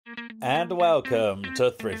And welcome to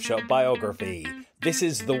Thrift Shop Biography. This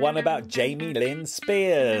is the one about Jamie Lynn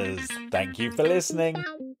Spears. Thank you for listening.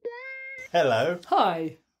 Hello.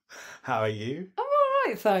 Hi. How are you? I'm all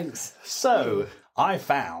right, thanks. So, I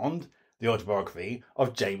found the autobiography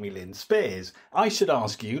of Jamie Lynn Spears. I should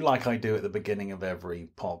ask you, like I do at the beginning of every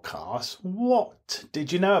podcast, what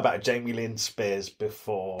did you know about Jamie Lynn Spears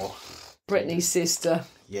before? Britney's sister.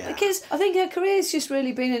 Yeah. Because I think her career's just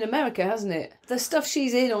really been in America, hasn't it? The stuff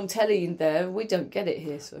she's in on telly in there, we don't get it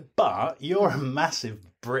here. So. But you're a massive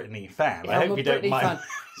Britney fan. Yeah, I hope you don't mind.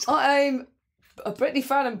 I'm a Britney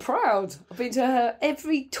fan and proud. I've been to her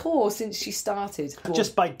every tour since she started.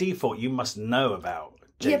 Just by default, you must know about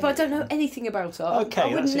Jamie. Yeah, but I don't know anything about her. Okay, I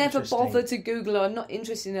would that's never interesting. bother to Google her. I'm not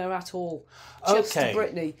interested in her at all. Just Okay.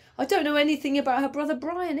 Britney. I don't know anything about her brother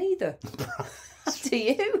Brian either. Do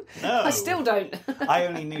you? No. I still don't. I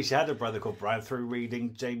only knew she had a brother called Brian through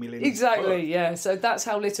reading Jamie Lynn's Exactly, book. yeah. So that's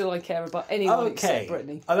how little I care about anyone except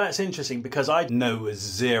Britney. Oh, that's interesting because I know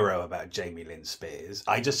zero about Jamie Lynn Spears.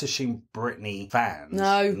 I just assumed Britney fans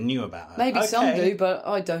knew about her. Maybe some do, but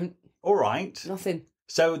I don't. All right. Nothing.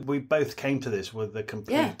 So we both came to this with a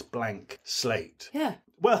complete blank slate. Yeah.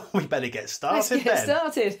 Well, we better get started Let's get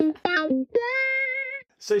then. started.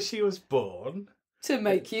 So she was born. To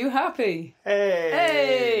make you happy. Hey!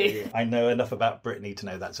 Hey! I know enough about Britney to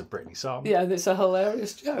know that's a Britney song. Yeah, that's a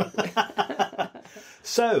hilarious joke.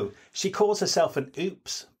 So, she calls herself an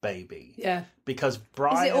oops baby. Yeah. Because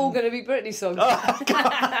Brian... Is it all going to be Britney songs?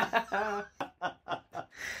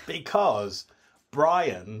 Because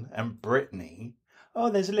Brian and Britney...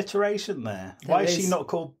 Oh, there's alliteration there. Why is she not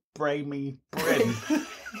called Bramy Bryn?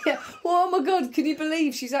 Yeah. Well, oh my God, can you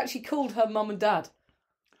believe she's actually called her mum and dad?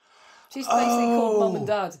 She's basically called mum and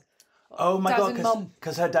dad. Oh my Dad and God, mum.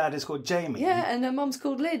 because her dad is called Jamie. Yeah, and her mum's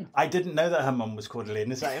called Lynn. I didn't know that her mum was called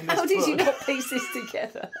Lynn. Is that in this How did book? you not piece this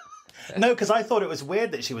together? No, because I thought it was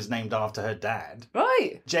weird that she was named after her dad.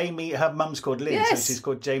 Right. Jamie, her mum's called Lynn, Yes. so she's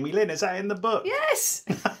called Jamie Lynn. Is that in the book? Yes.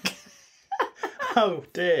 Oh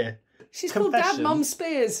dear. She's called Dad Confession. Mum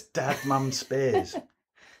Spears. Dad Mum Spears.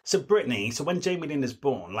 So when Jamie Lynn is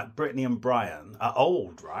born, like Britney and Brian are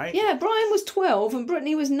old, right? Yeah, Brian was 12 and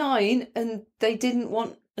Britney was 9 and they didn't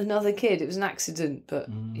want another kid. It was an accident, but,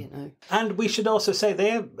 you know. And we should also say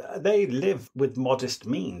they live with modest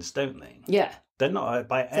means, don't they? Yeah. They're not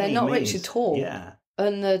by any means. They're not rich at all. Yeah.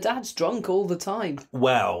 And the dad's drunk all the time.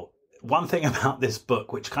 Well, one thing about this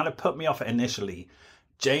book, which kind of put me off initially,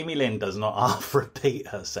 Jamie Lynn does not half repeat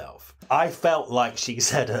herself. I felt like she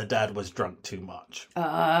said her dad was drunk too much.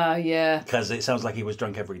 Yeah. Because it sounds like he was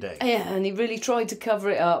drunk every day. Yeah, and he really tried to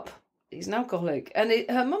cover it up. He's an alcoholic. And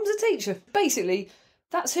her mum's a teacher. Basically,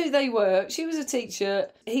 that's who they were. She was a teacher.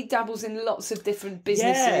 He dabbles in lots of different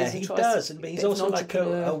businesses. Yeah, and he tries does. to But be he's a bit of also an like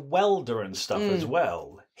entrepreneur. a welder and stuff as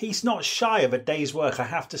well. He's not shy of a day's work, I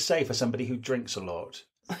have to say, for somebody who drinks a lot.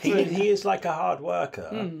 He is like a hard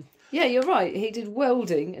worker. Yeah, you're right. He did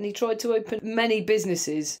welding and he tried to open many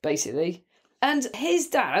businesses, basically. And his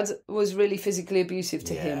dad was really physically abusive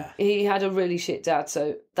to him. He had a really shit dad,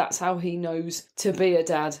 so that's how he knows to be a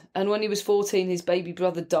dad. And when he was 14, his baby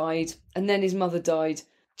brother died, and then his mother died.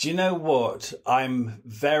 Do you know what? I'm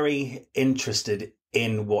very interested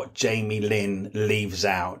in what Jamie Lynn leaves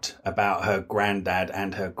out about her granddad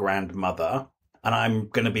and her grandmother. And I'm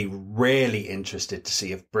going to be really interested to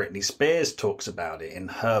see if Britney Spears talks about it in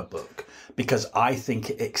her book, because I think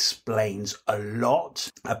it explains a lot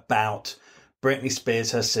about Britney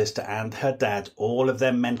Spears, her sister, and her dad, all of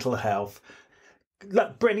their mental health.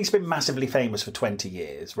 Look, Britney's been massively famous for 20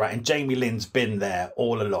 years, right? And Jamie Lynn's been there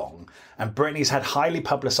all along. And Britney's had highly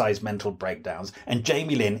publicised mental breakdowns. And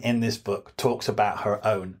Jamie Lynn, in this book, talks about her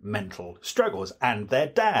own mental struggles and their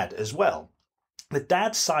dad as well. The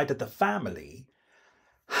dad's side of the family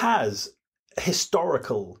has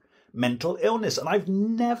historical mental illness. And I've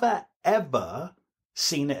never, ever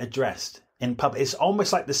seen it addressed in public. It's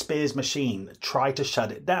almost like the Spears machine tried to shut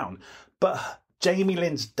it down. But Jamie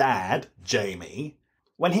Lynn's dad, Jamie,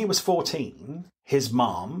 when he was 14, his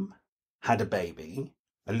mum had a baby,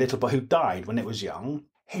 a little boy who died when it was young.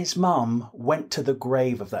 His mum went to the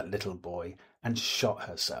grave of that little boy and shot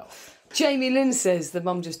herself. Jamie Lynn says the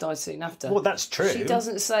mum just died soon after. Well, that's true. She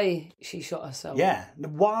doesn't say she shot herself. Yeah.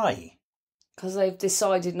 Why? Because they've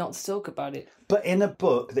decided not to talk about it. But in a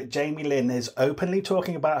book that Jamie Lynn is openly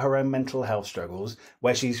talking about her own mental health struggles,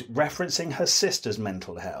 where she's referencing her sister's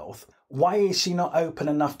mental health, why is she not open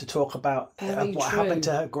enough to talk about what happened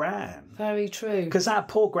to her gran? Very true. Because that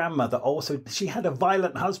poor grandmother also, she had a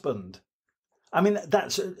violent husband. I mean,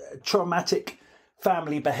 that's traumatic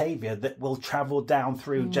family behaviour that will travel down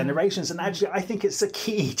through generations. And actually, I think it's the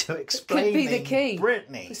key to explaining Could be the key.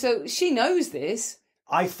 Britney. So she knows this.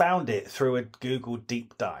 I found it through a Google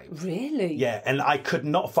deep dive. Really? Yeah, and I could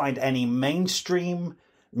not find any mainstream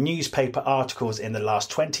newspaper articles in the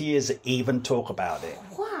last 20 years that even talk about it.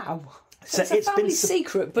 Wow. So it's a family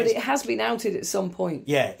secret, but it has been outed at some point.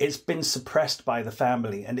 Yeah, it's been suppressed by the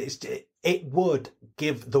family, and it would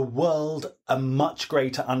give the world a much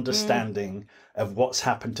greater understanding of what's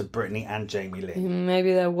happened to Britney and Jamie Lynn.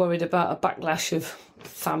 Maybe they're worried about a backlash of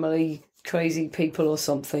family crazy people or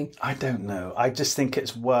something. I don't know. I just think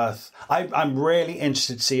it's worth... I'm really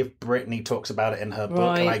interested to see if Britney talks about it in her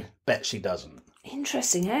book, and I bet she doesn't.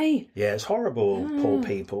 Interesting, hey? Yeah, it's horrible, poor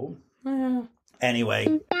people. Yeah.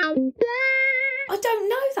 Anyway... I don't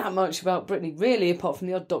know that much about Britney, really, apart from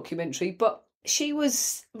the odd documentary, but she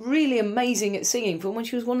was really amazing at singing from when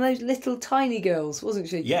she was one of those little tiny girls, wasn't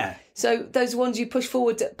she? Yeah. So those ones you push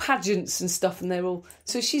forward at pageants and stuff, and they're all...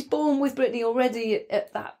 So she's born with Britney already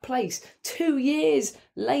at that place. 2 years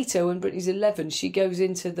later, when Britney's 11, she goes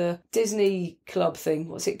into the Disney club thing.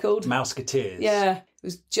 What's it called? Mouseketeers. Yeah. It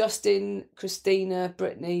was Justin, Christina,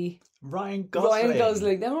 Britney... Ryan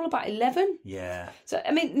Gosling. They're all about 11. Yeah. So, I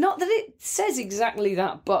mean, not that it says exactly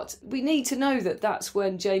that, but we need to know that that's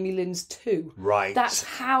when Jamie Lynn's 2. Right. That's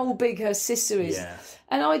how big her sister is. Yeah.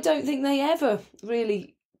 And I don't think they ever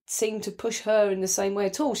really seem to push her in the same way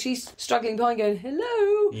at all. She's struggling behind going,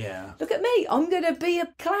 hello. Yeah. Look at me. I'm going to be a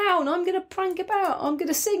clown. I'm going to prank about. I'm going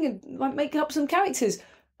to sing and like, make up some characters.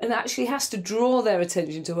 And actually has to draw their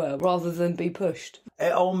attention to her rather than be pushed.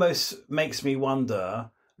 It almost makes me wonder...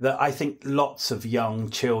 that I think lots of young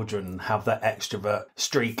children have that extrovert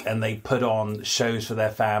streak and they put on shows for their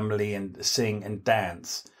family and sing and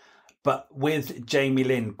dance. But with Jamie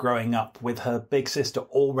Lynn growing up with her big sister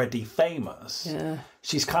already famous,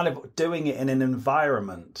 she's kind of doing it in an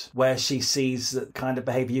environment where she sees that kind of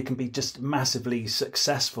behaviour you can be just massively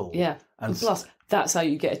successful. Yeah, and plus, that's how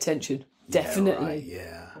you get attention. Definitely. Yeah,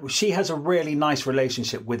 right, yeah. She has a really nice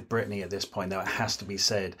relationship with Britney at this point, though, it has to be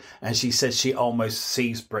said. And she says she almost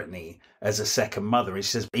sees Britney as a second mother. And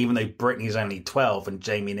she says even though Britney's only 12 and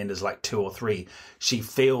Jamie Lynn is like 2 or 3, she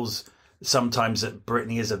feels sometimes that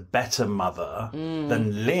Britney is a better mother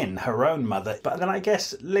than Lynn, her own mother. But then I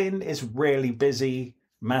guess Lynn is really busy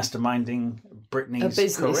masterminding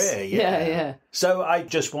Britney's career. Yeah. So I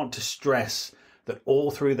just want to stress that all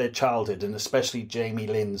through their childhood, and especially Jamie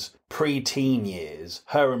Lynn's pre-teen years,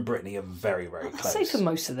 her and Britney are very, very close. I'd say for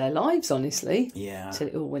most of their lives, honestly. Yeah. Until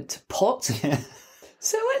it all went to pot.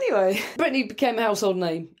 So anyway, Britney became a household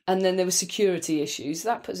name, and then there were security issues.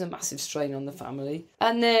 That puts a massive strain on the family.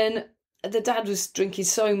 And then the dad was drinking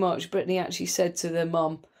so much, Britney actually said to their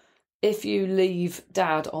mum, if you leave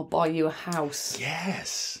Dad, I'll buy you a house.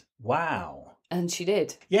 Yes. Wow. And she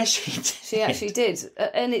did. Yes, she did. She actually did.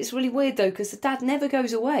 And it's really weird, though, because the dad never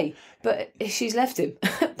goes away. But she's left him.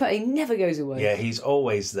 But he never goes away. Yeah, he's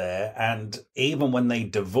always there. And even when they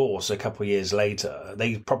divorce a couple of years later,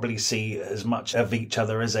 they probably see as much of each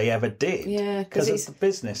other as they ever did. Yeah, because it's the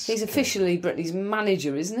business. He's officially Britney's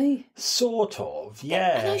manager, isn't he? Sort of,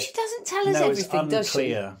 yeah. No, she doesn't tell us everything, does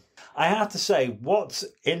she? I have to say, what's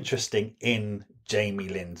interesting in Jamie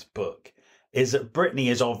Lynn's book is that Britney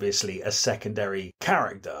is obviously a secondary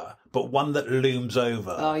character, but one that looms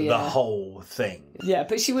over the whole thing. Yeah,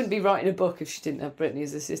 but she wouldn't be writing a book if she didn't have Britney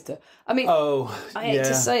as a sister. I mean, I hate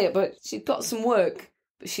to say it, but she's got some work,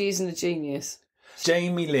 but she isn't a genius.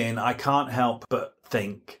 Jamie Lynn, I can't help but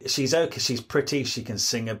think she's okay. She's pretty, she can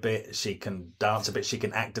sing a bit, she can dance a bit, she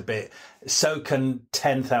can act a bit. So can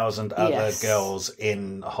 10,000 other girls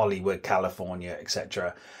in Hollywood, California,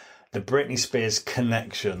 etc. The Britney Spears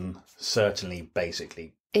connection certainly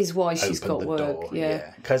basically is why she's got work. Door.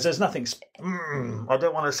 Yeah, because there's nothing. I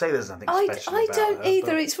don't want to say there's nothing special. I about don't her,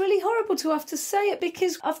 either. But... It's really horrible to have to say it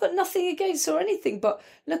because I've got nothing against her or anything. But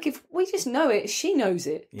look, if we just know it, she knows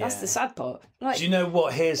it. That's the sad part. Like, do you know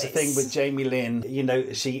what? Here's the thing with Jamie Lynn. You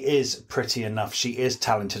know, she is pretty enough. She is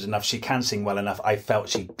talented enough. She can sing well enough. I felt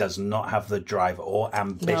she does not have the drive or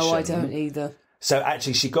ambition. No, I don't either. So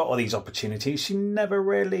actually, she got all these opportunities. She never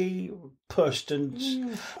really pushed and...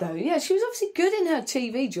 No, yeah, she was obviously good in her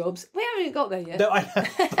TV jobs. We haven't even got there yet. No, I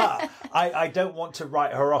know, but I don't want to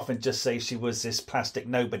write her off and just say she was this plastic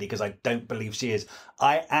nobody because I don't believe she is.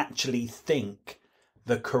 I actually think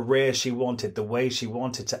the career she wanted, the way she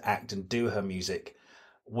wanted to act and do her music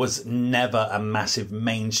was never a massive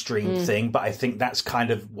mainstream thing, but I think that's kind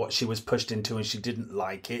of what she was pushed into and she didn't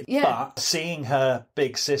like it. Yeah. But seeing her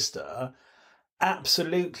big sister...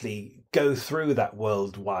 absolutely go through that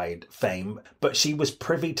worldwide fame, but she was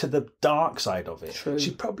privy to the dark side of it. True.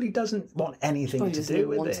 She probably doesn't want anything to do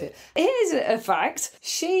with it. Here's a fact.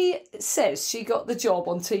 She says she got the job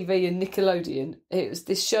on TV in Nickelodeon. It was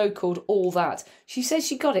this show called All That. She says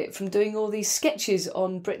she got it from doing all these sketches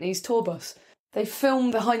on Britney's tour bus. They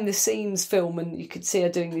filmed behind the scenes film and you could see her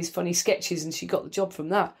doing these funny sketches and she got the job from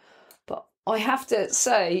that. But I have to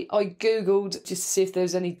say, I Googled just to see if there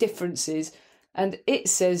was any differences, and it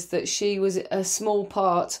says that she was a small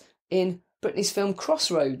part in Britney's film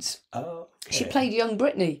Crossroads. Oh, okay. She played young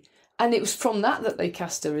Britney, and it was from that they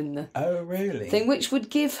cast her in the thing, which would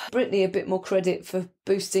give Britney a bit more credit for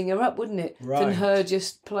boosting her up, wouldn't it? Right. Than her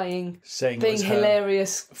just being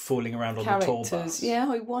hilarious, fooling around on characters. the tour bus. Yeah,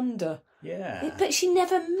 I wonder. Yeah. But she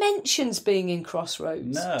never mentions being in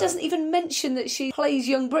Crossroads. No. Doesn't even mention that she plays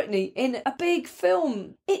young Britney in a big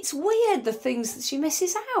film. It's weird, the things that she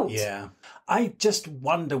misses out. Yeah. I just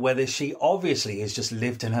wonder whether she obviously has just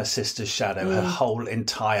lived in her sister's shadow her whole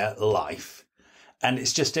entire life. And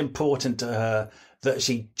it's just important to her that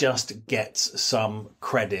she just gets some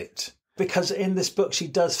credit. Because in this book, she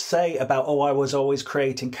does say about, I was always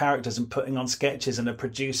creating characters and putting on sketches and a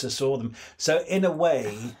producer saw them. So in a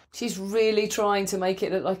way... She's really trying to make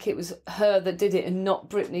it look like it was her that did it and not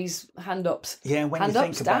Britney's hand-ups. Yeah, when hand you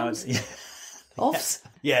think ups, about downs? it... Offs?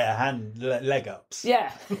 Yeah, leg ups.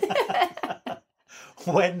 Yeah.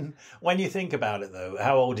 When you think about it, though,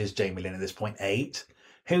 how old is Jamie Lynn at this point? 8?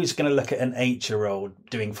 Who's going to look at an 8-year-old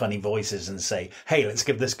doing funny voices and say, hey, let's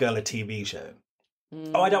give this girl a TV show?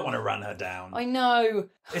 I don't want to run her down. I know.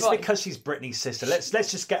 It's because she's Britney's sister. Let's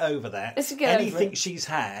just get over that. Anything she's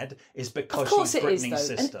had is because she's Britney's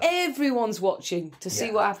sister. And everyone's watching to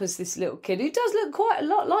see what happens to this little kid, who does look quite a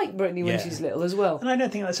lot like Britney when she's little as well. And I don't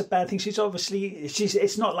think that's a bad thing. She's obviously...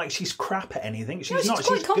 It's not like she's crap at anything. She's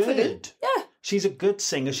quite confident. Good. Yeah. She's a good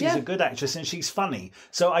singer. She's a good actress and she's funny.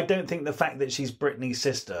 So I don't think the fact that she's Britney's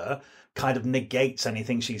sister kind of negates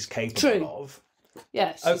anything she's capable of.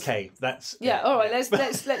 Yes. Okay, that's... Yeah, all right,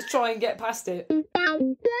 let's try and get past it.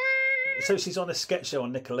 So she's on a sketch show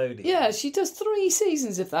on Nickelodeon. Yeah, she does 3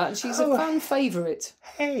 seasons of that and she's a fan favourite.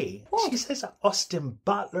 Hey, she says that Austin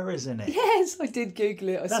Butler is in it. Yes, I did Google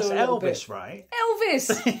it. That's saw a little Elvis, bit. right?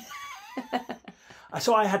 Elvis!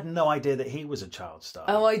 So I had no idea that he was a child star.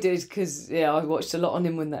 Oh, I did, because, I watched a lot on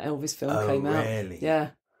him when that Elvis film came out. Oh, really? Yeah.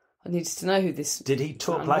 I needed to know who this Did he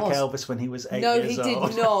talk like Elvis when he was 8 years old? No, he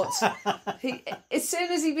did not. As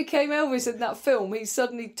soon as he became Elvis in that film, he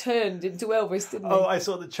suddenly turned into Elvis, didn't he? Oh, I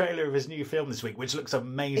saw the trailer of his new film this week, which looks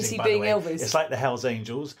amazing, Is he by being the way. Elvis? It's like the Hells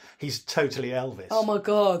Angels. He's totally Elvis. Oh, my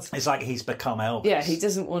God. It's like he's become Elvis. Yeah, he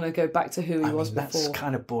doesn't want to go back to who he was before. That's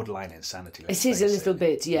kind of borderline insanity. It is a little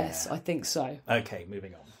bit, yes. Yeah. I think so. Okay,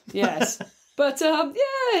 moving on. Yes. But,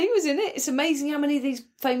 he was in it. It's amazing how many of these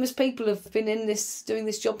famous people have been in this, doing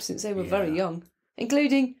this job since they were very young,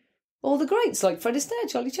 including all the greats like Fred Astaire,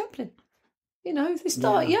 Charlie Chaplin. You know, they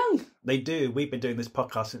start young. They do. We've been doing this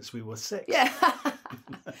podcast since we were 6. Yeah.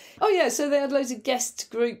 Oh, yeah, so they had loads of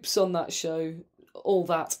guest groups on that show, all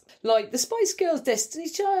that. Like the Spice Girls,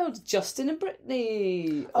 Destiny's Child, Justin and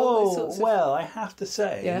Britney. I have to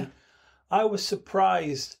say, I was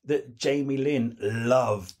surprised that Jamie Lynn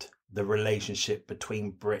loved the relationship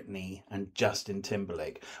between Britney and Justin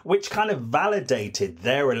Timberlake, which kind of validated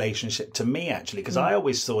their relationship to me, actually, because I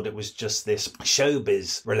always thought it was just this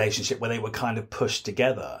showbiz relationship where they were kind of pushed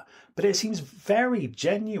together. But it seems very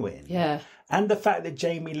genuine. Yeah. And the fact that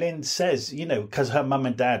Jamie Lynn says, because her mum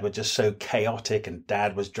and dad were just so chaotic and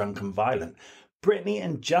dad was drunk and violent, Britney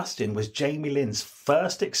and Justin was Jamie Lynn's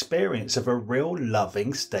first experience of a real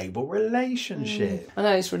loving, stable relationship. I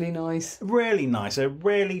know, it's really nice. Really nice. It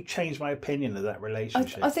really changed my opinion of that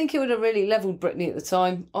relationship. I think it would have really levelled Britney at the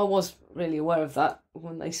time. I was really aware of that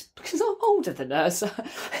because I'm older than her, so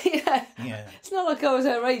yeah. It's not like I was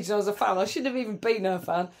her age and I was a fan. I shouldn't have even been her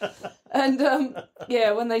fan. And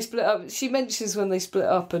when they split up, she mentions when they split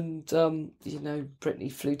up and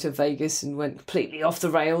Britney flew to Vegas and went completely off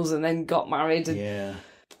the rails and then got married.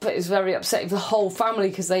 But it was very upsetting for the whole family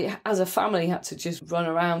because they, as a family, had to just run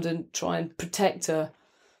around and try and protect her.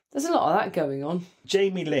 There's a lot of that going on.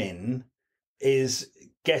 Jamie Lynn is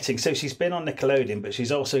so she's been on Nickelodeon, but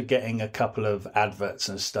she's also getting a couple of adverts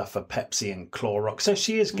and stuff for Pepsi and Clorox. So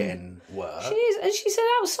she is getting work. She is. And she said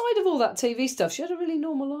outside of all that TV stuff, she had a really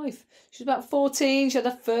normal life. She was about 14. She had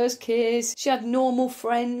her first kiss. She had normal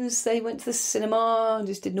friends. They went to the cinema and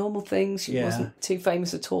just did normal things. She wasn't too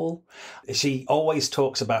famous at all. She always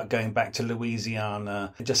talks about going back to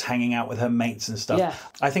Louisiana, just hanging out with her mates and stuff. Yeah.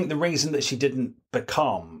 I think the reason that she didn't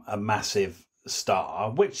become a massive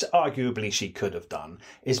star, which arguably she could have done,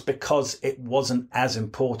 is because it wasn't as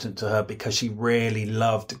important to her, because she really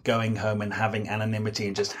loved going home and having anonymity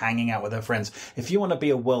and just hanging out with her friends. If you want to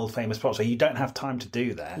be a world famous pop star, you don't have time to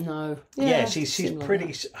do that. No. Yeah, she's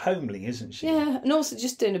pretty homely, isn't she? Yeah, and also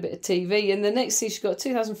just doing a bit of TV. And the next thing she got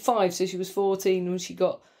 2005, so she was 14 when she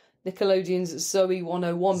got Nickelodeon's Zoe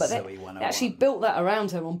 101. But they actually built that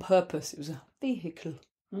around her on purpose. It was a vehicle.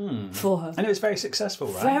 For her. And it was very successful,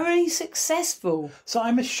 right? Very successful. So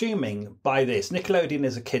I'm assuming by this, Nickelodeon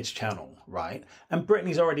is a kids' channel, right? And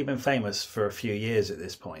Britney's already been famous for a few years at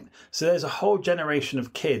this point. So there's a whole generation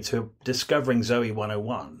of kids who are discovering Zoe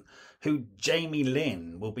 101, who Jamie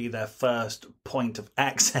Lynn will be their first point of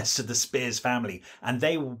access to the Spears family. And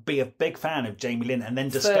they will be a big fan of Jamie Lynn and then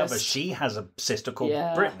discover she has a sister called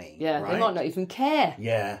Britney. Yeah, right? They might not even care.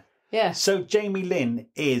 Yeah. Yeah. So Jamie Lynn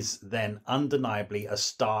is then undeniably a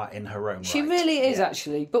star in her own right. She really is,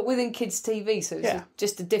 actually, but within kids' TV, so it's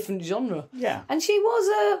just a different genre. Yeah. And she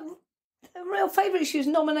was a real favourite. She was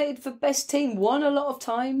nominated for Best Teen, won a lot of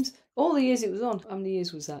times. All the years it was on. How many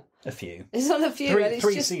years was that? A few. It's on a few.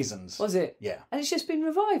 Three seasons. Was it? Yeah. And it's just been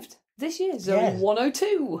revived this year. Zoe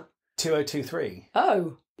 102. 2023.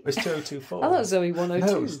 Oh. It's 2024. I thought Zoe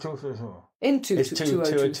 102. No, it's 2024. Into It's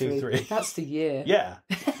 2023. That's the year. Yeah.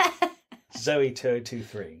 Zoe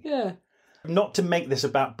 2023. Yeah. Not to make this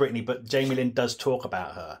about Britney, but Jamie Lynn does talk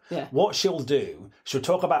about her. Yeah. What she'll do, she'll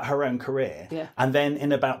talk about her own career. Yeah. And then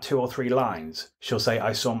in about 2 or 3 lines, she'll say,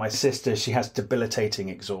 I saw my sister, she has debilitating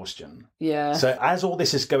exhaustion. Yeah. So as all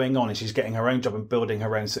this is going on and she's getting her own job and building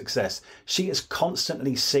her own success, she is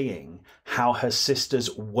constantly seeing how her sister's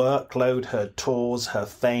workload, her tours, her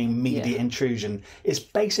fame, media intrusion is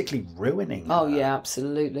basically ruining her. Oh, yeah,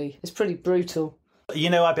 absolutely. It's pretty brutal. You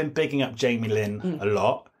know, I've been bigging up Jamie Lynn a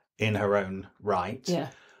lot in her own right. Yeah.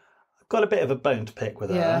 I've got a bit of a bone to pick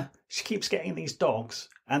with her. Yeah. She keeps getting these dogs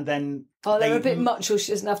and then... Oh, they're a bit much or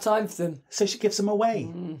she doesn't have time for them. So she gives them away.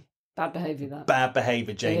 Bad behaviour, that. Bad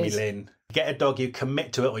behaviour, Jamie Lynn. Get a dog, you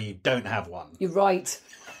commit to it or you don't have one. You're right.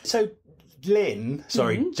 So Lynn,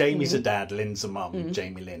 Jamie's a dad, Lynn's a mum.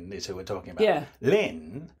 Jamie Lynn is who we're talking about. Yeah.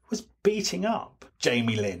 Lynn was beating up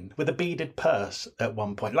Jamie Lynn with a beaded purse at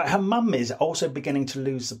one point. Like, her mum is also beginning to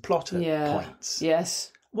lose the plot at points.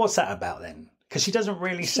 Yes. What's that about then? Because she doesn't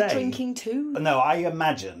really say. Drinking too? No, I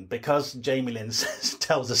imagine because Jamie Lynn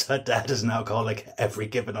tells us her dad is an alcoholic at every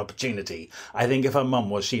given opportunity. I think if her mum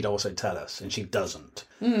was, she'd also tell us, and she doesn't.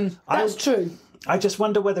 That's true. I just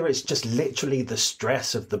wonder whether it's just literally the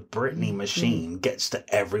stress of the Britney machine gets to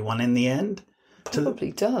everyone in the end.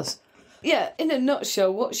 Probably does. Yeah, in a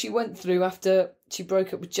nutshell, what she went through after she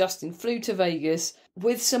broke up with Justin, flew to Vegas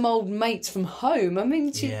with some old mates from home. I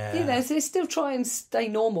mean, they still try and stay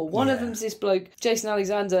normal. One of them's this bloke, Jason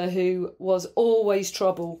Alexander, who was always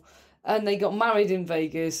trouble, and they got married in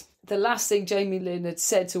Vegas. The last thing Jamie Lynn had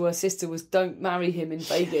said to her sister was, don't marry him in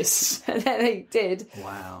Vegas. And then they did.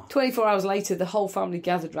 Wow. 24 hours later, the whole family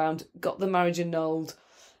gathered round, got the marriage annulled.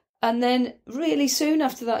 And then really soon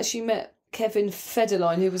after that, she met Kevin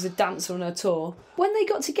Federline, who was a dancer on her tour. When they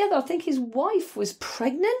got together, I think his wife was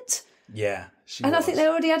pregnant. Yeah, she and was. I think they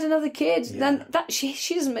already had another kid. Yeah. Then that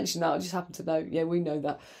she doesn't mention that. I just happen to know. Yeah, we know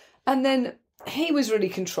that. And then he was really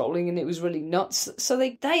controlling, and it was really nuts. So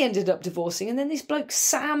they ended up divorcing, and then this bloke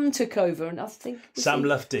Sam took over, and I think Sam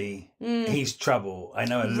Lufty, he's trouble. I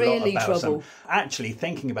know a really lot about trouble. Sam. Actually,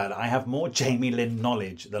 thinking about it, I have more Jamie Lynn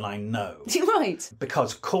knowledge than I know. You're right.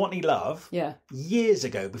 Because Courtney Love, years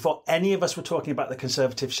ago, before any of us were talking about the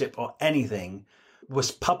conservativeship or anything,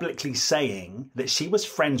 was publicly saying that she was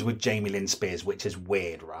friends with Jamie Lynn Spears, which is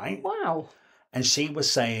weird, right? Wow. And she was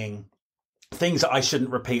saying things that I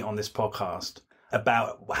shouldn't repeat on this podcast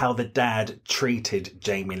about how the dad treated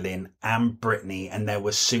Jamie Lynn and Britney, and there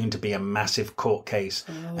was soon to be a massive court case.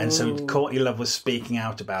 And so Courtney Love was speaking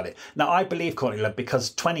out about it. Now, I believe Courtney Love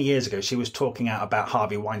because 20 years ago she was talking out about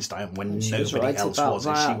Harvey Weinstein when nobody else was,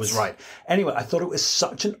 and she was right. Anyway, I thought it was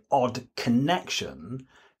such an odd connection.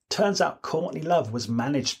 Turns out Courtney Love was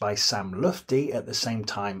managed by Sam Lufty at the same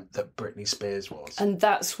time that Britney Spears was. And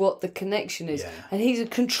that's what the connection is. Yeah. And he's a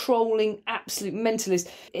controlling, absolute mentalist.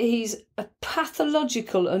 He's a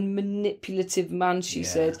pathological and manipulative man, she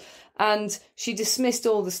said. And she dismissed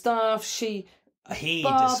all the staff. He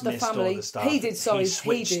barred the family. All the staff. He did, sorry. He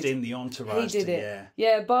switched in the entourage. He did it.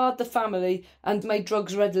 Yeah, barred the family and made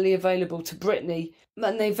drugs readily available to Britney.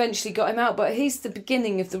 And they eventually got him out. But he's the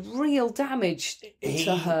beginning of the real damage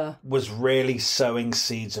to her. He was really sowing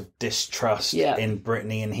seeds of distrust in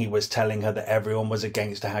Britney, and he was telling her that everyone was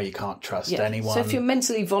against her, how you can't trust anyone. So if you're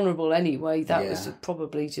mentally vulnerable anyway, that was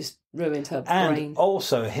probably just ruined her and brain.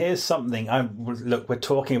 Also, here's something. Look, we're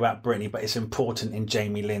talking about Britney, but it's important in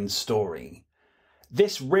Jamie Lynn's story.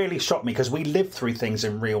 This really shocked me because we lived through things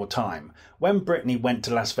in real time. When Britney went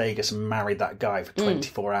to Las Vegas and married that guy for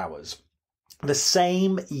 24 hours, the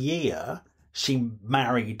same year she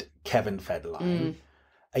married Kevin Federline.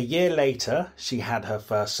 A year later, she had her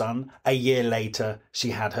first son. A year later,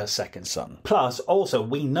 she had her second son. Plus, also,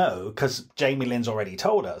 we know, because Jamie Lynn's already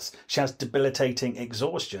told us, she has debilitating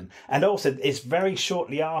exhaustion. And also, it's very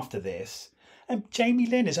shortly after this. And Jamie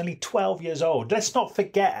Lynn is only 12 years old. Let's not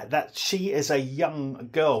forget that she is a young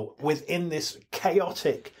girl within this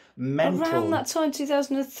chaotic mental... Around that time,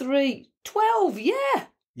 2003. 12, yeah.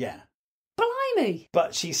 Yeah. Blimey.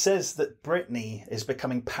 But she says that Britney is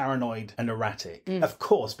becoming paranoid and erratic. Of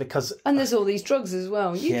course, because... And there's all these drugs as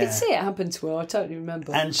well. You can see it happen to her. I totally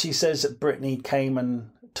remember. And she says that Britney came and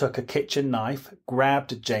took a kitchen knife,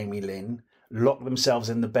 grabbed Jamie Lynn, locked themselves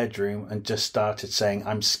in the bedroom and just started saying,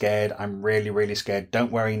 I'm scared. I'm really, really scared.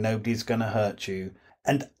 Don't worry. Nobody's going to hurt you.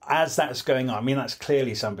 And as that's going on, I mean, that's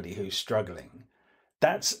clearly somebody who's struggling.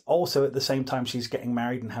 That's also at the same time she's getting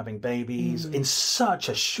married and having babies in such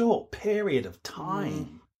a short period of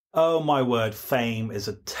time. Oh, my word. Fame is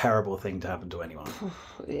a terrible thing to happen to anyone.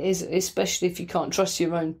 It is, especially if you can't trust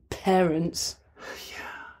your own parents.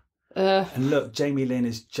 And look, Jamie Lynn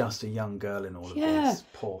is just a young girl in all of this.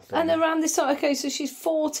 Poor thing. And around this time, okay, so she's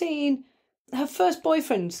 14. Her first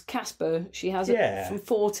boyfriend's Casper. She has it from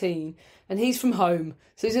 14. And he's from home.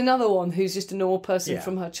 So he's another one who's just a normal person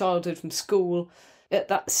from her childhood, from school. At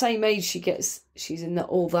that same age she's in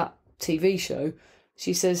all that TV show.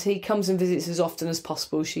 She says he comes and visits as often as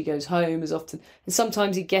possible. She goes home as often. And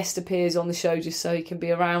sometimes he guest appears on the show just so he can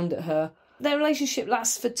be around at her. Their relationship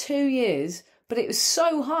lasts for 2 years. But it was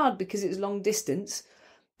so hard because it was long distance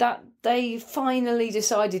that they finally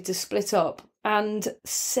decided to split up. And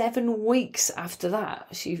 7 weeks after that,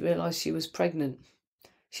 she realised she was pregnant.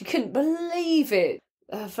 She couldn't believe it.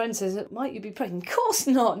 Her friend says, might you be pregnant? Of course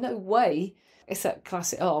not. No way. It's that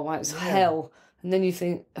classic, oh, wow, it's hell. And then you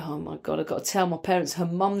think, oh, my God, I've got to tell my parents her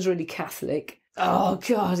mum's really Catholic. Oh,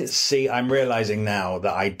 God. See, I'm realising now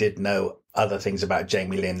that I did know other things about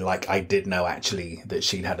Jamie Lynn, like I did know actually that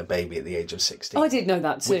she'd had a baby at the age of 16. I did know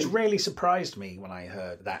that too. Which really surprised me when I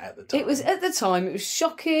heard that at the time. It was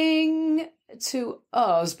shocking to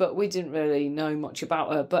us, but we didn't really know much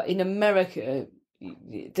about her. But in America,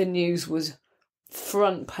 the news was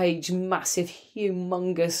front page, massive,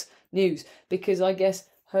 humongous news, because I guess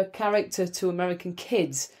her character to American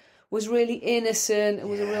kids was really innocent and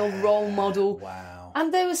was a real role model. Wow.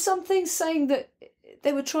 And there was something saying that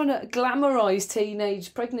they were trying to glamorise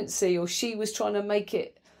teenage pregnancy, or she was trying to make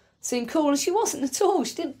it seem cool, and she wasn't at all.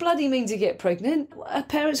 She didn't bloody mean to get pregnant. Her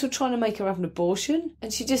parents were trying to make her have an abortion,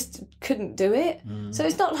 and she just couldn't do it. So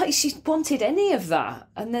it's not like she wanted any of that.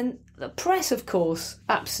 And then the press, of course,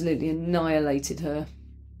 absolutely annihilated her.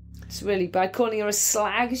 It's really bad, calling her a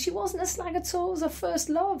slag. She wasn't a slag at all. It was her first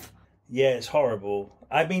love. Yeah, it's horrible.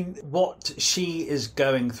 I mean, what she is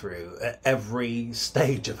going through at every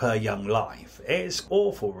stage of her young life, it's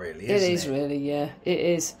awful, really, isn't it? It is really, yeah, it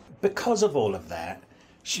is. Because of all of that,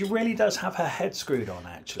 she really does have her head screwed on,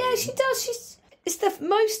 actually. Yeah, she does. It's the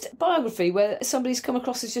most biography where somebody's come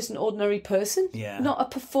across as just an ordinary person, not a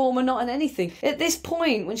performer, not an anything. At this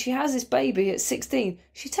point, when she has this baby at 16,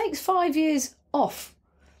 she takes 5 years off.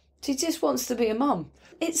 She just wants to be a mum.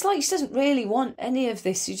 It's like she doesn't really want any of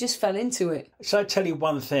this. She just fell into it. So I tell you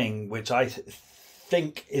one thing which I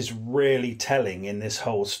think is really telling in this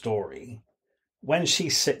whole story. When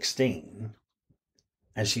she's 16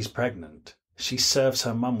 and she's pregnant, she serves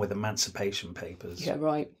her mum with emancipation papers. Yeah,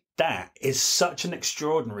 right. That is such an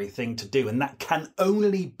extraordinary thing to do. And that can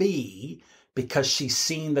only be because she's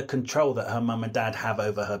seen the control that her mum and dad have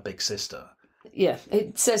over her big sister. Yeah,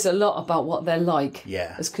 it says a lot about what they're like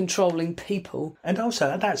as controlling people. And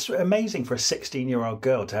also, that's amazing for a 16-year-old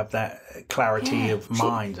girl to have that clarity of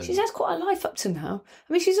mind. She's had quite a life up to now.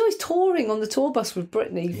 I mean, she's always touring on the tour bus with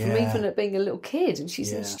Britney from even at being a little kid. And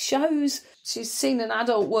she's in shows. She's seen an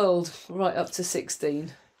adult world right up to 16.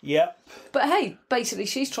 Yep. But hey, basically,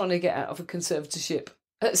 she's trying to get out of a conservatorship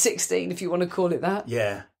at 16, if you want to call it that.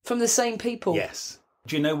 Yeah. From the same people. Yes.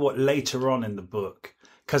 Do you know what, later on in the book...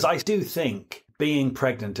 Because I do think being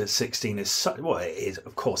pregnant at 16 is, it is,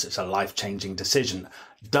 of course, it's a life-changing decision.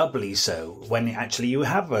 Doubly so when actually you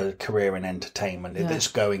have a career in entertainment that's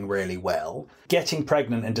going really well. Getting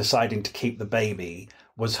pregnant and deciding to keep the baby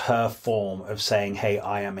was her form of saying, hey,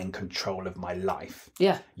 I am in control of my life.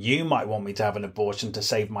 Yeah. You might want me to have an abortion to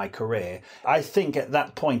save my career. I think at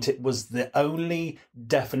that point it was the only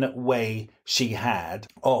definite way she had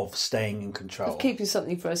of staying in control. Of keeping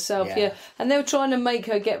something for herself, yeah. And they were trying to make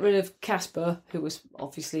her get rid of Casper, who was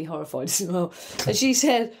obviously horrified as well. And she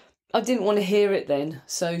said, I didn't want to hear it then.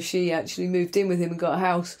 So she actually moved in with him and got a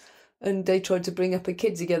house, and they tried to bring up a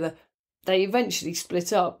kid together. They eventually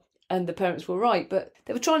split up, and the parents were right, but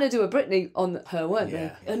they were trying to do a Britney on her, weren't they?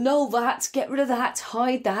 Annul that, get rid of that,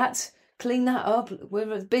 hide that, clean that up.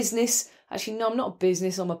 We're a business. Actually, no, I'm not a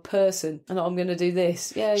business, I'm a person, and I'm going to do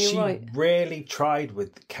this. Yeah, you're right. She really tried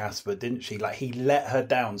with Casper, didn't she? Like, he let her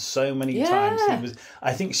down so many times.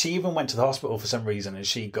 I think she even went to the hospital for some reason, and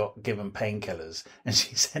she got given painkillers. And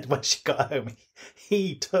she said when she got home,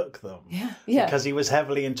 he took them. Yeah. Because he was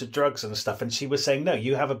heavily into drugs and stuff. And she was saying, no,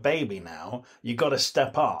 you have a baby now. You got to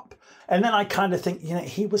step up. And then I kind of think,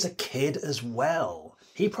 he was a kid as well.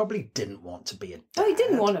 He probably didn't want to be a dad. Oh, he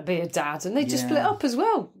didn't want to be a dad, and they just split up as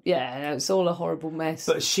well. Yeah, it's all a horrible mess.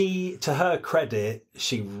 But she, to her credit,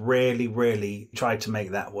 she really, really tried to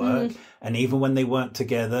make that work. And even when they weren't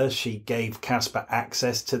together, she gave Casper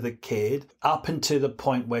access to the kid up until the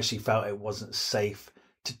point where she felt it wasn't safe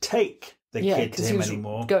to take the kid to him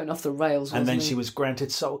anymore. Going off the rails, and then she was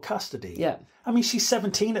granted sole custody. Yeah. I mean, she's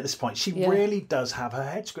 17 at this point. She really does have her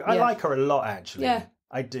head screwed. I like her a lot, actually. Yeah.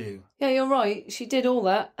 I do. Yeah, you're right. She did all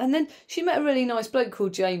that. And then she met a really nice bloke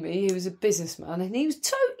called Jamie, who was a businessman, and he was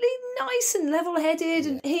totally nice and level-headed.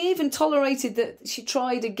 And he even tolerated that she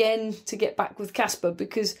tried again to get back with Casper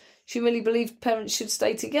because she really believed parents should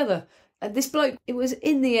stay together. And this bloke, it was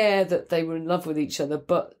in the air that they were in love with each other,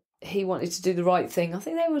 but he wanted to do the right thing. I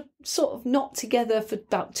think they were sort of not together for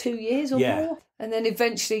about 2 years or more. And then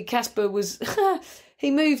eventually Casper was... He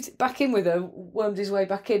moved back in with her, wormed his way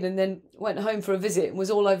back in, and then went home for a visit and was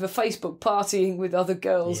all over Facebook partying with other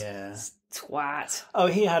girls. Yeah. Twat. Oh,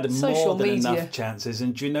 he had Social more than media. enough chances.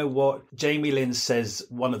 And do you know what? Jamie Lynn says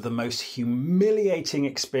one of the most humiliating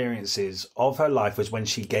experiences of her life was when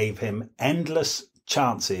she gave him endless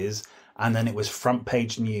chances, and then it was front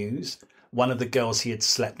page news. One of the girls he had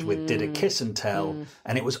slept with did a kiss and tell,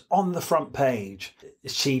 and it was on the front page.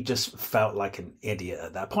 She just felt like an idiot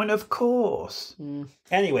at that point, of course.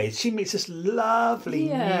 Anyway, she meets this lovely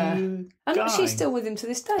new guy. And she's still with him to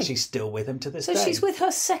this day. She's still with him to this day. So she's with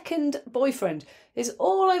her second boyfriend. It's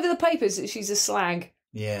all over the papers that she's a slag.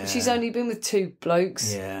 Yeah. She's only been with 2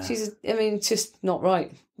 blokes. Yeah. It's just not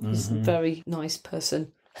right. He's a very nice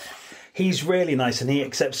person. He's really nice, and he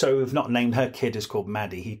accepts. So we've not named her kid is called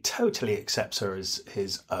Maddie. He totally accepts her as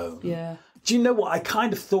his own. Yeah. Do you know what? I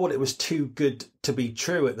kind of thought it was too good to be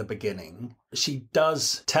true at the beginning. She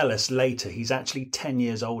does tell us later he's actually 10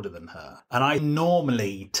 years older than her. And I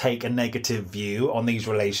normally take a negative view on these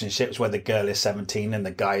relationships where the girl is 17 and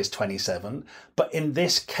the guy is 27. But in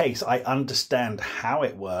this case, I understand how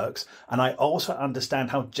it works. And I also understand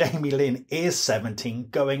how Jamie Lynn is 17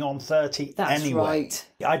 going on 30 That's anyway. right.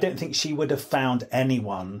 I don't think she would have found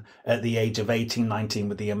anyone at the age of 18, 19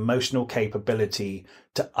 with the emotional capability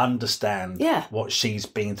to understand what she's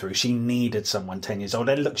been through. She needed someone 10 years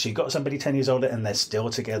older. Look, she got somebody 10 years older and they're still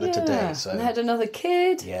together today. So and they had another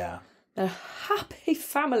kid. Yeah. A happy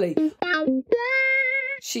family.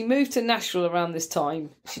 She moved to Nashville around this time.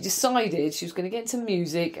 She decided she was going to get into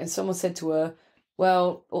music, and someone said to her,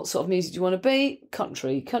 well, what sort of music do you want to be?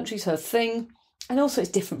 Country. Country's her thing. And also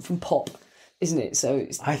it's different from pop, isn't it? So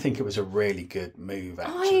I think it was a really good move,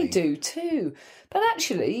 actually. I do too. But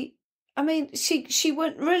actually, I mean, she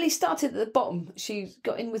went really started at the bottom. She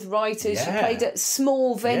got in with writers. Yeah. She played at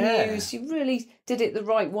small venues. Yeah. She really did it the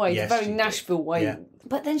right way, Yes, the very she did. Nashville way. Yeah.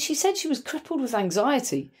 But then she said she was crippled with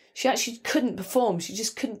anxiety. She actually couldn't perform. She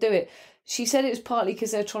just couldn't do it. She said it was partly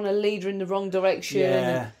because they were trying to lead her in the wrong direction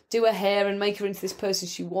and do her hair and make her into this person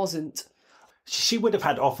she wasn't. She would have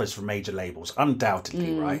had offers from major labels,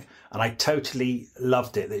 undoubtedly, right? And I totally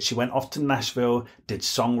loved it that she went off to Nashville, did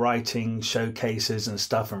songwriting showcases and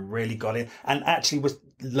stuff, and really got it, and actually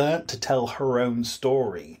learnt to tell her own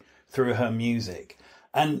story through her music.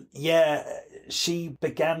 And she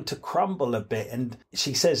began to crumble a bit. And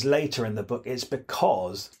she says later in the book, it's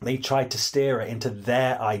because they tried to steer her into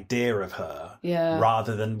their idea of her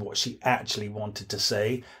rather than what she actually wanted to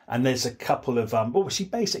say. And there's a couple of, she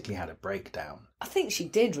basically had a breakdown. I think she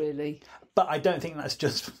did, really. But I don't think that's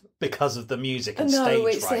just because of the music and No,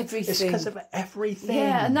 stage it's right. everything. It's because of everything.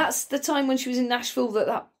 Yeah, and that's the time when she was in Nashville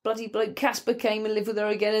that bloody bloke Casper came and lived with her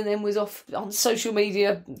again, and then was off on social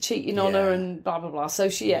media cheating on her and blah, blah, blah. So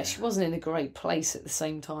she wasn't in a great place at the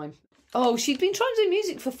same time. Oh, she'd been trying to do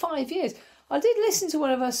music for 5 years. I did listen to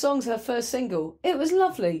one of her songs, her first single. It was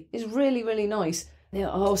lovely. It's really, really nice. Yeah,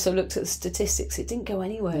 I also looked at the statistics. It didn't go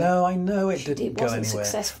anywhere. No, I know it didn't go anywhere. It wasn't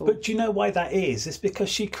successful. But do you know why that is? It's because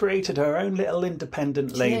she created her own little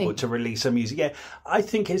independent label to release her music. Yeah, I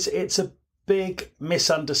think it's a big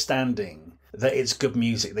misunderstanding that it's good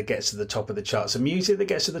music that gets to the top of the charts. The music that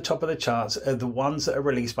gets to the top of the charts are the ones that are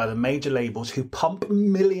released by the major labels who pump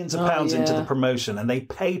millions of pounds into the promotion, and they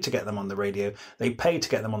pay to get them on the radio, they pay to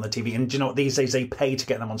get them on the TV, and do you know what, these days they pay to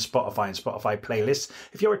get them on Spotify and Spotify playlists.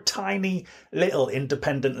 If you're a tiny little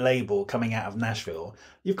independent label coming out of Nashville,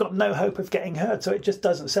 you've got no hope of getting heard, so it just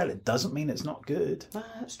doesn't sell. It doesn't mean it's not good.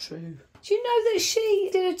 That's true. Do you know that she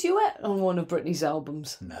did a duet on one of Britney's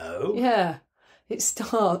albums? No. Yeah. It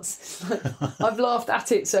starts, I've laughed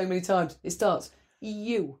at it so many times. It starts,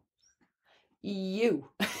 you.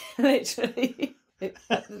 Literally.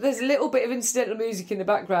 There's a little bit of incidental music in the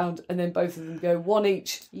background, and then both of them go one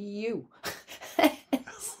each, you.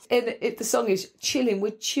 And the song is Chilling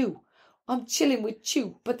with Chew. I'm chilling with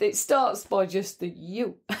Chew. But it starts by just the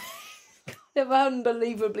you. Kind of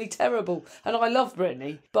unbelievably terrible. And I love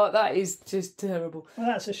Britney, but that is just terrible. Well,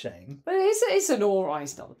 that's a shame. But it's an alright,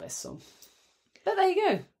 it's not the best song. But there you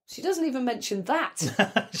go. She doesn't even mention that.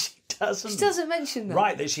 She doesn't. She doesn't mention that.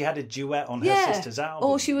 Right, that she had a duet on her sister's album.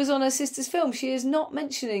 Or she was on her sister's film. She is not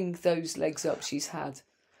mentioning those legs up she's had.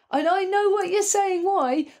 And I know what you're saying,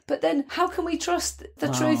 why, but then how can we trust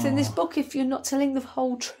the truth in this book if you're not telling the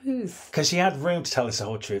whole truth? Because she had room to tell us the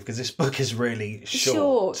whole truth, because this book is really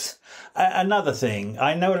short. Another thing,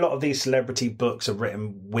 I know a lot of these celebrity books are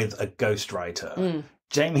written with a ghostwriter.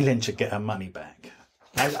 Jamie Lynn should get her money back.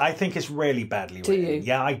 I think it's really badly written. Do you?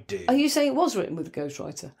 Yeah, I do. Are you saying it was written with a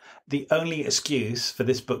ghostwriter? The only excuse for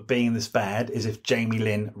this book being this bad is if Jamie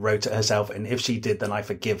Lynn wrote it herself, and if she did, then I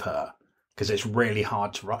forgive her, because it's really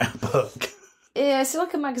hard to write a book. Yeah, it's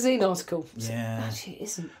like a magazine article. Yeah. Actually, it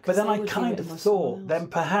isn't. But then I kind of thought, then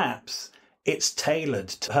perhaps it's tailored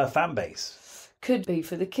to her fan base. Could be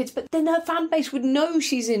for the kids, but then her fan base would know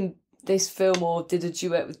she's in this film or did a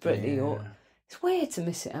duet with Britney. Or it's weird to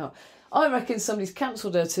miss it out. I reckon somebody's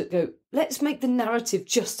cancelled her to go, let's make the narrative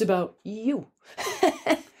just about you.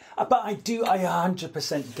 But I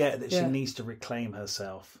 100% get that she needs to reclaim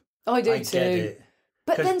herself. I do too. Get it.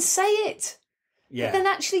 But then say it. Yeah. But then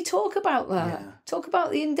actually talk about that. Yeah. Talk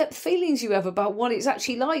about the in-depth feelings you have about what it's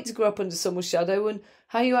actually like to grow up under someone's shadow and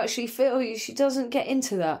how you actually feel. She doesn't get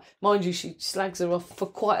into that. Mind you, she slags her off for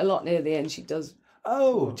quite a lot near the end. She does.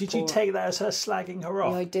 Oh, did you take that as her slagging her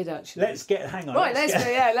off? Yeah, I did actually. Hang on. Right,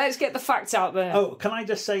 let's get the facts out there. Oh, can I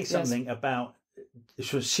just say something about...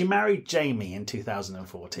 She married Jamie in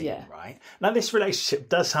 2014, right? Now, this relationship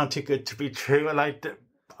does sound too good to be true, and I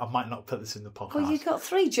might not put this in the podcast. Well, you've got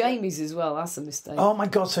 3 Jamies as well. That's a mistake. Oh, my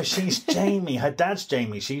God. So she's Jamie. Her dad's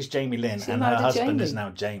Jamie. She's Jamie Lynn. And her husband is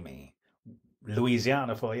now Jamie.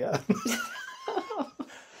 Louisiana for you.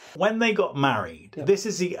 When they got married, this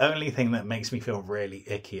is the only thing that makes me feel really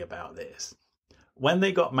icky about this. When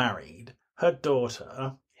they got married, her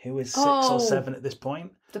daughter, who is 6 or 7 at this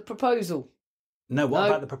point... The proposal. No, what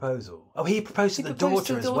about the proposal? Oh, he proposed to the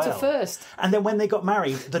daughter as well. First. And then when they got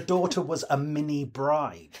married, the daughter was a mini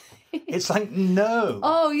bride. It's like, no.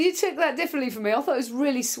 Oh, you took that differently from me. I thought it was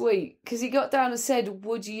really sweet because he got down and said,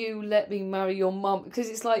 would you let me marry your mum? Because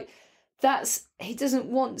it's like, he doesn't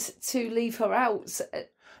want to leave her out.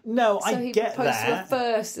 No, I get that.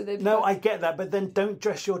 First, I get that, but then don't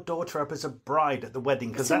dress your daughter up as a bride at the wedding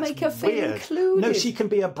because that's make her feel weird. Included. No, she can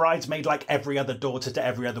be a bridesmaid like every other daughter to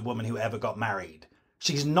every other woman who ever got married.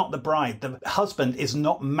 She's not the bride. The husband is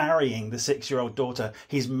not marrying the 6-year-old daughter.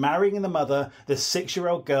 He's marrying the mother. The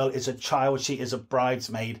 6-year-old girl is a child. She is a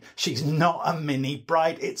bridesmaid. She's not a mini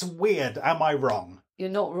bride. It's weird. Am I wrong? You're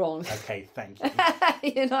not wrong. Okay, thank you.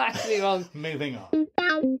 You're not actually wrong. Moving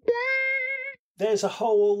on. There's a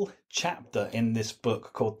whole chapter in this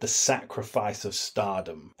book called The Sacrifice of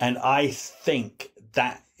Stardom. And I think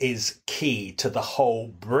that is key to the whole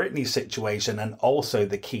Britney situation and also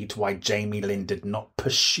the key to why Jamie Lynn did not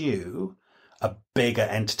pursue a bigger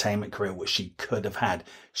entertainment career, which she could have had.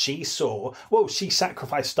 She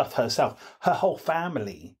sacrificed stuff herself. Her whole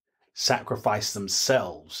family sacrificed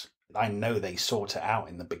themselves. I know they sort it out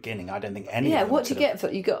in the beginning. I don't think any of them what do you get for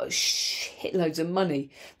it? You got shitloads of money.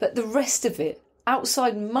 But the rest of it,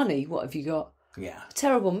 outside money, what have you got? Yeah. A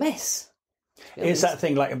terrible mess. It's that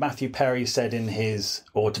thing like Matthew Perry said in his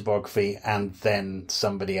autobiography, and then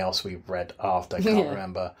somebody else we've read after, I can't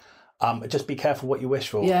remember. Just be careful what you wish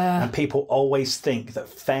for. Yeah. And people always think that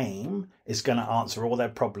fame is going to answer all their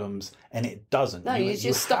problems, and it doesn't. No, you're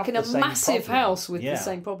just stuck in a massive house with the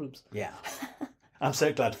same problems. Yeah. I'm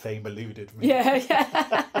so glad fame eluded me.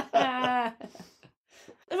 Yeah.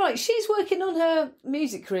 right, she's working on her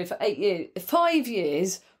music career for 8 years. 5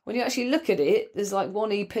 years, when you actually look at it, there's like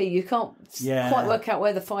one EP. You can't quite work out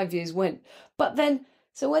where the 5 years went. But then,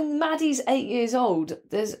 so when Maddie's 8 years old,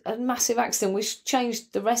 there's a massive accident which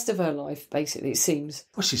changed the rest of her life, basically, it seems.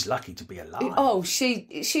 Well, she's lucky to be alive. Oh,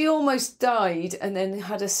 she almost died and then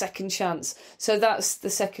had a second chance. So that's the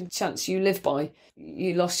second chance you live by.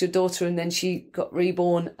 You lost your daughter and then she got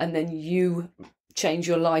reborn and then you change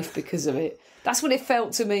your life because of it. That's what it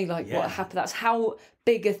felt to me like what happened. That's how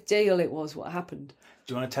big a deal it was what happened.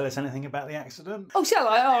 Do you want to tell us anything about the accident? Oh, shall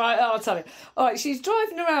I? All right, I'll tell you. All right, she's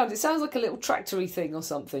driving around. It sounds like a little tractory thing or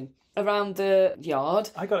something around the yard.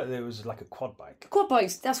 I got it. It was like a quad bike. Quad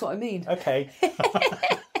bikes, that's what I mean. Okay.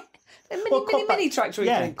 mini tractory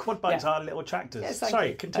thing. Yeah, quad bikes are little tractors. Yeah,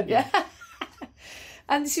 Sorry, continue. Yeah.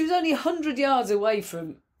 And she was only 100 yards away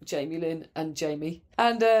from Jamie Lynn and Jamie.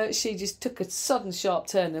 And she just took a sudden sharp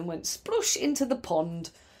turn and went splush into the pond.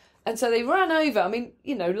 And so they ran over. I mean,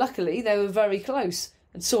 luckily they were very close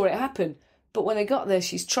and saw it happen. But when they got there,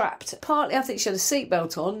 she's trapped. Partly, I think she had a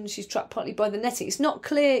seatbelt on. And she's trapped partly by the netting. It's not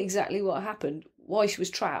clear exactly what happened, why she was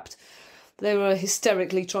trapped. They were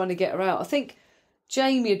hysterically trying to get her out. I think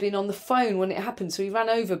Jamie had been on the phone when it happened, so he ran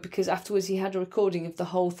over because afterwards he had a recording of the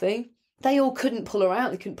whole thing. They all couldn't pull her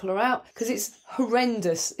out. They couldn't pull her out because it's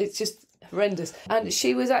horrendous. It's just horrendous. And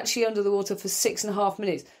she was actually under the water for 6.5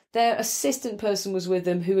 minutes. Their assistant person was with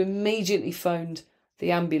them who immediately phoned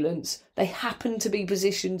the ambulance. They happened to be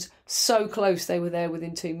positioned so close they were there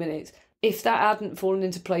within 2 minutes. If that hadn't fallen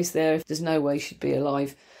into place there, there's no way she'd be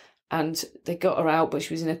alive. And they got her out, but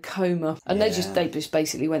she was in a coma. And they just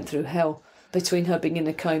basically went through hell between her being in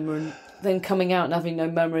a coma and then coming out and having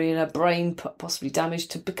no memory and her brain possibly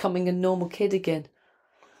damaged to becoming a normal kid again.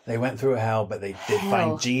 They went through hell, but they did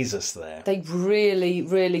find Jesus there. They really,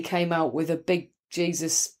 really came out with a big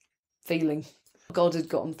Jesus feeling. God had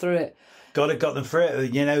got them through it. God had got them through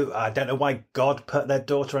it. I don't know why God put their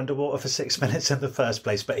daughter underwater for 6 minutes in the first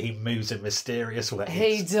place, but he moves in mysterious ways.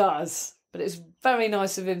 He does. But it's very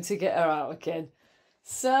nice of him to get her out again.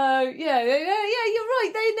 So, yeah, you're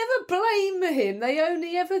right. They never blame him. They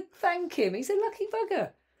only ever thank him. He's a lucky bugger.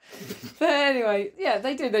 But anyway, yeah,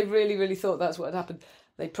 they did. They really, really thought that's what had happened.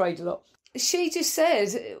 They prayed a lot. She just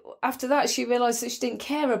said, after that, she realised that she didn't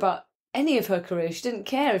care about any of her career. She didn't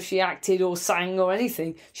care if she acted or sang or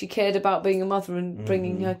anything. She cared about being a mother and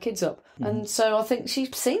bringing her kids up. And so I think she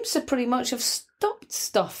seems to pretty much have stopped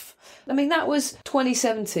stuff. I mean, that was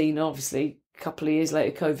 2017, obviously. A couple of years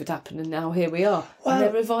later, COVID happened, and now here we are. Well, and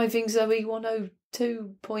they're reviving Zoe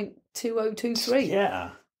 102.2023.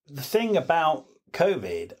 Yeah. The thing about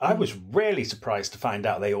COVID, I was really surprised to find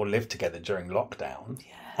out they all lived together during lockdown. Yes.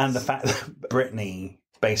 And the fact that Brittany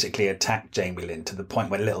basically attacked Jamie Lynn to the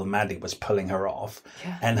point where little Maddie was pulling her off.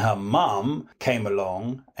 Yeah. And her mum came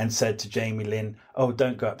along and said to Jamie Lynn, oh,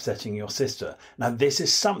 don't go upsetting your sister. Now, this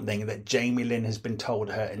is something that Jamie Lynn has been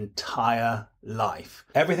told her entire life.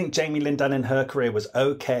 Everything Jamie Lynn done in her career was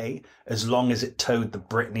okay as long as it towed the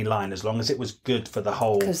Brittany line, as long as it was good for the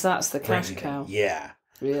whole... Because that's the cash cow. Yeah.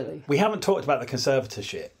 Really? We haven't talked about the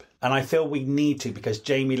conservatorship. And I feel we need to, because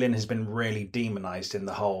Jamie Lynn has been really demonised in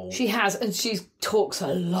the whole... She has, and she talks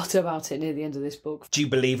a lot about it near the end of this book. Do you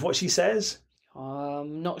believe what she says?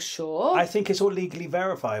 Not sure. I think it's all legally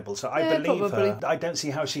verifiable, so I believe her. I don't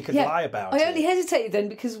see how she could lie about it. I only hesitated then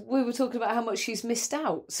because we were talking about how much she's missed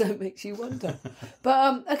out, so it makes you wonder.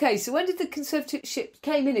 But, okay, so when did the conservatorship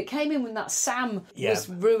came in? It came in when that Sam was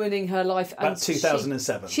ruining her life. About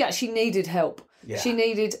 2007. She actually needed help. Yeah. She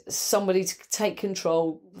needed somebody to take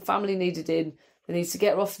control. The family needed in. They needed to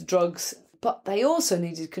get her off the drugs. But they also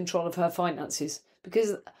needed control of her finances.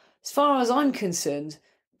 Because as far as I'm concerned,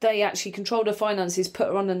 they actually controlled her finances, put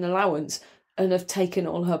her on an allowance, and have taken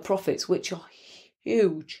all her profits, which are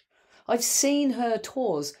huge. I've seen her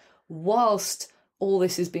tours whilst all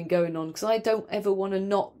this has been going on, because I don't ever want to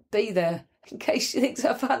not be there in case she thinks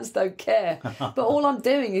her fans don't care. But all I'm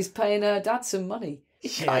doing is paying her dad some money.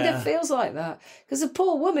 It kind of feels like that. Because the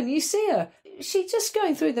poor woman, you see her, she's just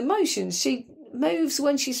going through the motions. She moves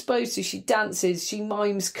when she's supposed to. She dances. She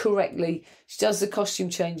mimes correctly. She does the costume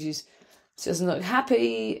changes. She doesn't look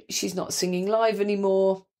happy. She's not singing live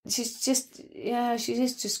anymore. She's just, she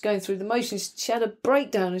is just going through the motions. She had a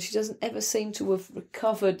breakdown and she doesn't ever seem to have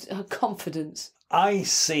recovered her confidence. I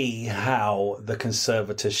see how the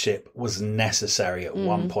conservatorship was necessary at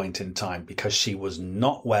one point in time because she was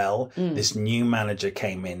not well. This new manager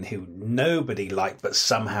came in who nobody liked but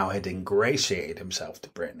somehow had ingratiated himself to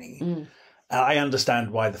Brittany. I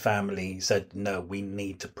understand why the family said, no, we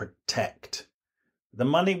need to protect The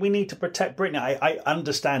money, we need to protect Britney. I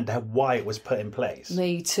understand why it was put in place.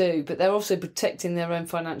 Me too, but they're also protecting their own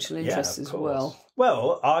financial interests as well.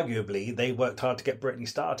 Well, arguably, they worked hard to get Britney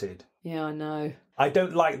started. Yeah, I know. I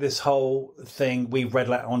don't like this whole thing. We've read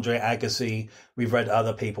like Andre Agassi, we've read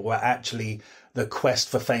other people where actually the quest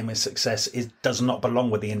for fame and success does not belong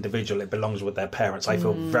with the individual. It belongs with their parents. I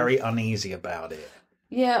feel very uneasy about it.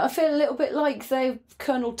 Yeah, I feel a little bit like they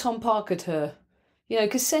Colonel Tom Parkered her. You know,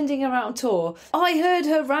 because sending her out on tour, I heard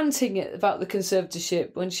her ranting about the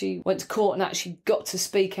conservatorship when she went to court and actually got to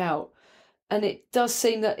speak out. And it does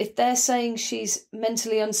seem that if they're saying she's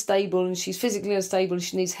mentally unstable and she's physically unstable and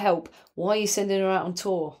she needs help, why are you sending her out on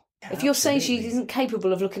tour? Yeah, if you're saying she isn't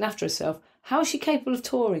capable of looking after herself, how is she capable of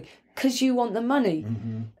touring? Because you want the money.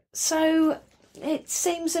 Mm-hmm. So it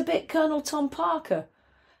seems a bit Colonel Tom Parker.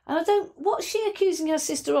 And what's she accusing her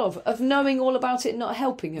sister of? Of knowing all about it and not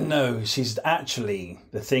helping her? No, she's actually,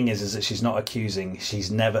 the thing is that she's not accusing,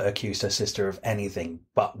 she's never accused her sister of anything.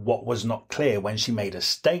 But what was not clear when she made a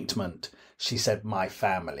statement, she said, my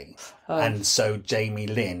family. Oh. And so Jamie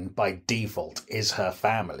Lynn, by default, is her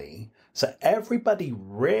family. So everybody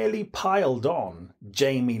really piled on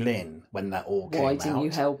Jamie Lynn when that all came out. Why didn't you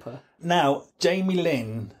help her? Now, Jamie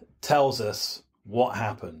Lynn tells us what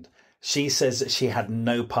happened. She says that she had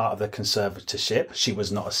no part of the conservatorship. She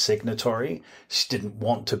was not a signatory. She didn't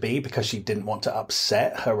want to be because she didn't want to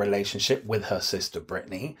upset her relationship with her sister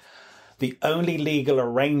Britney. The only legal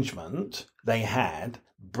arrangement they had,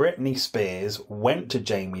 Britney Spears went to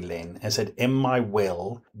Jamie Lynn and said, in my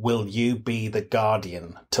will you be the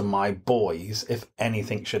guardian to my boys if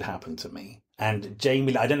anything should happen to me? And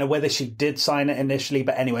Jamie, I don't know whether she did sign it initially,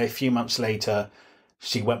 but anyway, a few months later,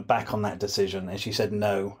 she went back on that decision and she said,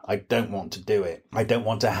 no, I don't want to do it. I don't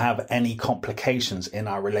want to have any complications in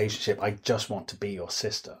our relationship. I just want to be your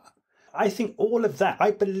sister. I think all of that, I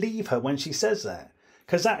believe her when she says that,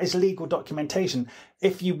 because that is legal documentation.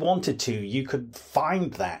 If you wanted to, you could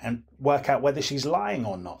find that and work out whether she's lying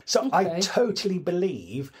or not. So okay. I totally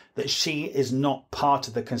believe that she is not part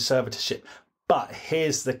of the conservatorship. But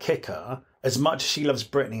here's the kicker. As much as she loves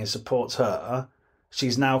Britney and supports her,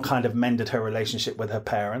 she's now kind of mended her relationship with her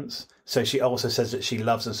parents. So she also says that she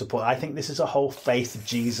loves and supports. I think this is a whole faith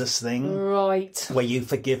Jesus thing. Right. Where you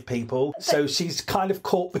forgive people. So she's kind of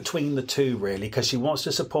caught between the two, really, because she wants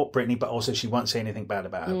to support Britney, but also she won't say anything bad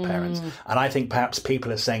about her parents. And I think perhaps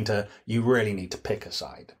people are saying to her, you really need to pick a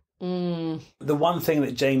side. The one thing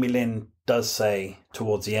that Jamie Lynn does say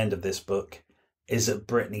towards the end of this book is that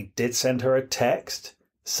Britney did send her a text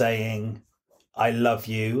saying, I love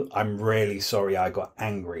you. I'm really sorry I got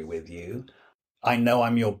angry with you. I know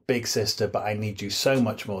I'm your big sister, but I need you so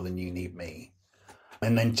much more than you need me.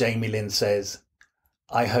 And then Jamie Lynn says,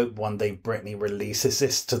 I hope one day Britney releases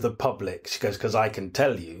this to the public. She goes, because I can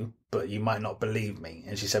tell you, but you might not believe me.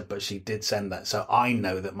 And she said, but she did send that. So I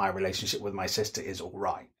know that my relationship with my sister is all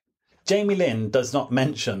right. Jamie Lynn does not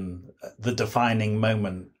mention the defining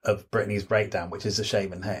moment of Britney's breakdown, which is the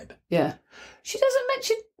shaven head. Yeah. She doesn't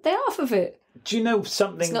mention the half of it. Do you know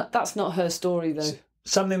something? That's not her story, though.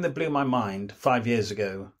 Something that blew my mind 5 years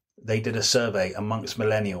ago. They did a survey amongst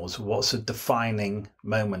millennials. What's a defining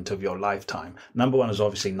moment of your lifetime? Number one is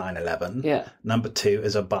obviously 9/11. Yeah. Number two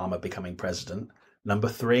is Obama becoming president. Number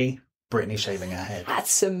three, Britney shaving her head.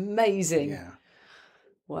 That's amazing. Yeah.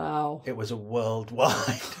 Wow. It was a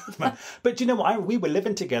worldwide. But do you know what? We were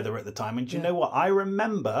living together at the time. And do you know what? I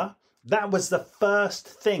remember that was the first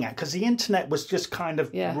thing. Because the internet was just kind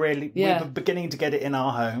of really... We were beginning to get it in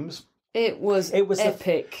our homes. It was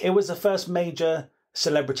epic. It was the first major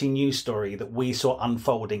celebrity news story that we saw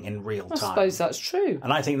unfolding in real time. I suppose that's true.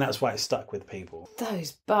 And I think that's why it stuck with people.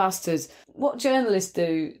 Those bastards. What journalists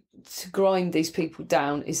do to grind these people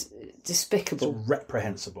down is despicable. It's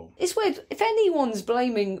reprehensible. It's weird. If anyone's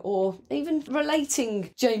blaming or even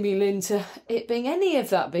relating Jamie Lynn to it being any of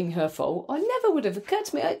that being her fault, I never would have occurred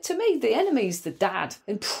to me. To me, the enemy's the dad.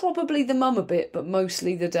 And probably the mum a bit, but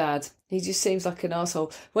mostly the dad. He just seems like an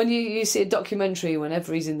arsehole. When you see a documentary,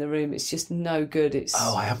 whenever he's in the room, it's just no good.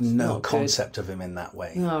 I have no concept of him in that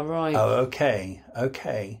way. Oh, right. Oh, okay.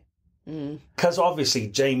 Because obviously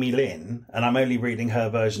Jamie Lynn, and I'm only reading her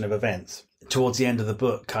version of events, towards the end of the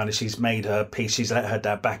book, kind of she's made her peace. She's let her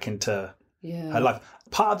dad back into her life.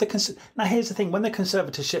 Part of now, here's the thing. When the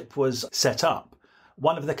conservatorship was set up,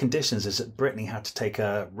 one of the conditions is that Britney had to take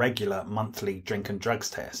a regular monthly drink and drugs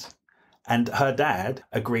test. And her dad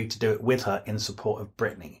agreed to do it with her in support of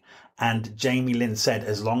Britney. And Jamie Lynn said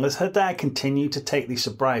as long as her dad continued to take the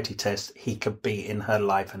sobriety test, he could be in her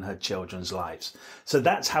life and her children's lives. So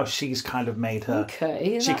that's how she's kind of made her.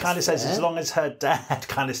 Okay, she kind of says as long as her dad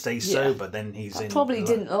kind of stays sober, then he's in. Probably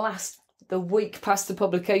didn't last the week past the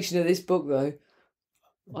publication of this book, though.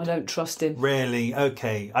 I don't trust him. Really?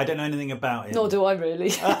 Okay. I don't know anything about him. Nor do I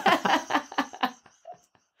really.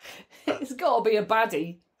 It's got to be a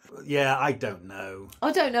baddie. Yeah, I don't know.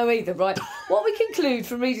 I don't know either, right? What we conclude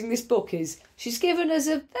from reading this book is she's given us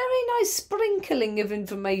a very nice sprinkling of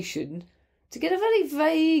information to get a very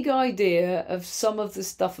vague idea of some of the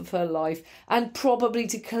stuff of her life, and probably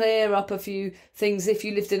to clear up a few things if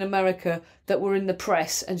you lived in America that were in the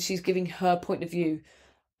press, and she's giving her point of view.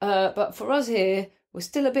 But for us here, we're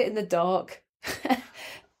still a bit in the dark.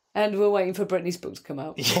 And we're waiting for Brittany's book to come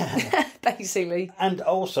out. Yeah. Basically. And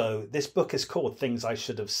also, this book is called Things I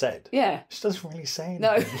Should Have Said. Yeah. She doesn't really say anything.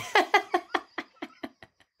 No.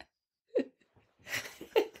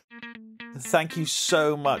 Thank you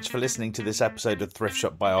so much for listening to this episode of Thrift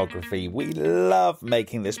Shop Biography. We love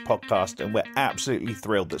making this podcast, and we're absolutely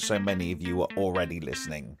thrilled that so many of you are already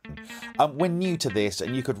listening. We're new to this,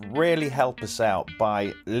 and you could really help us out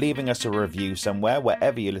by leaving us a review somewhere,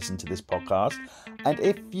 wherever you listen to this podcast. And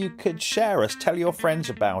if you could share us, tell your friends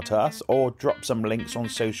about us, or drop some links on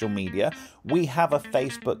social media. We have a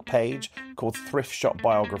Facebook page called Thrift Shop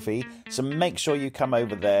Biography, so make sure you come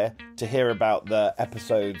over there to hear about the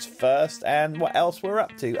episodes first and what else we're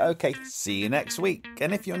up to. Okay, see you next week.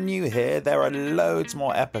 And if you're new here, there are loads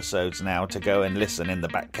more episodes now to go and listen in the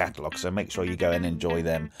back catalogue, so make sure you go and enjoy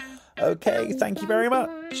them. Okay, thank you very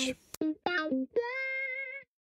much.